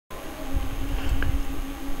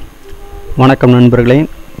வணக்கம் நண்பர்களே.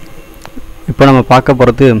 இப்போ நம்ம பார்க்க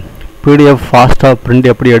போகிறது பிடிஎஃப் ஃபாஸ்ட்டாக பிரிண்ட்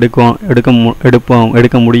எப்படி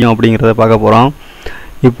எடுக்க முடியும் அப்படிங்கிறத பார்க்க போகிறோம்.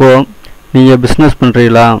 இப்போது நீங்கள் பிஸ்னஸ்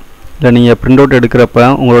பண்ணுறீங்களா, இல்லை நீங்கள் பிரிண்ட் அவுட் எடுக்கிறப்ப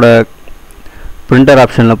உங்களோட பிரிண்டர்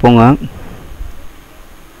ஆப்ஷனில் போங்க.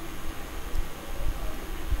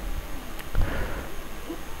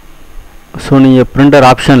 ஸோ நீங்கள்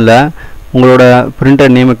பிரிண்டர் ஆப்ஷனில் உங்களோட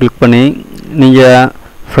பிரிண்டர் நேமை கிளிக் பண்ணி நீங்கள்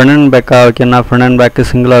ஃப்ரண்ட் அண்ட் பேக்காக வைக்கணும்னா ஃப்ரண்ட் அண்ட் பேக்கு,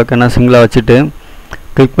 சிங்கிளாக வைக்கணும்னா சிங்கிளாக வச்சுட்டு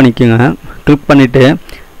கிளிக் பண்ணிக்கோங்க. கிளிக் பண்ணிவிட்டு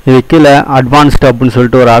இது கீழே அட்வான்ஸ்டு அப்படின்னு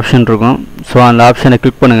சொல்லிட்டு ஒரு ஆப்ஷன் இருக்கும். ஸோ அந்த ஆப்ஷனை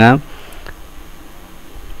கிளிக் பண்ணுங்கள்.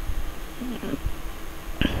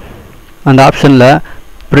 அந்த ஆப்ஷனில்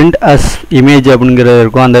பிரிண்ட் அஸ் இமேஜ் அப்படிங்கிறது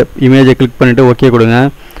இருக்கும். அந்த இமேஜை கிளிக் பண்ணிவிட்டு ஓகே கொடுங்க.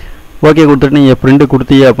 ஓகே கொடுத்துட்டு நீங்கள் பிரிண்ட்டு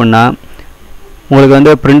கொடுத்தீங்க அப்படின்னா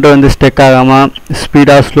உங்களுக்கு பிரிண்ட் ஸ்டெக் ஆகாமல்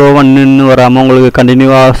ஸ்பீடாக ஸ்லோவாக நின்று வராமல் உங்களுக்கு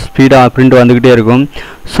கண்டினியூவாக ஸ்பீடாக பிரிண்ட் வந்துக்கிட்டே இருக்கும்.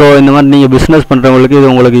 ஸோ இந்த மாதிரி நீங்கள் பிஸ்னஸ் பண்ணுறவங்களுக்கு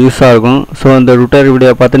இது உங்களுக்கு யூஸாக இருக்கும். ஸோ இந்த ட்விட்டர்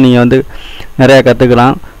வீடியோ பார்த்து நீங்கள் நிறையா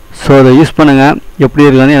கற்றுக்கலாம். ஸோ இதை யூஸ் பண்ணுங்கள். எப்படி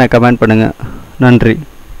இருக்குன்னு எனக்கு கமெண்ட் பண்ணுங்கள். நன்றி.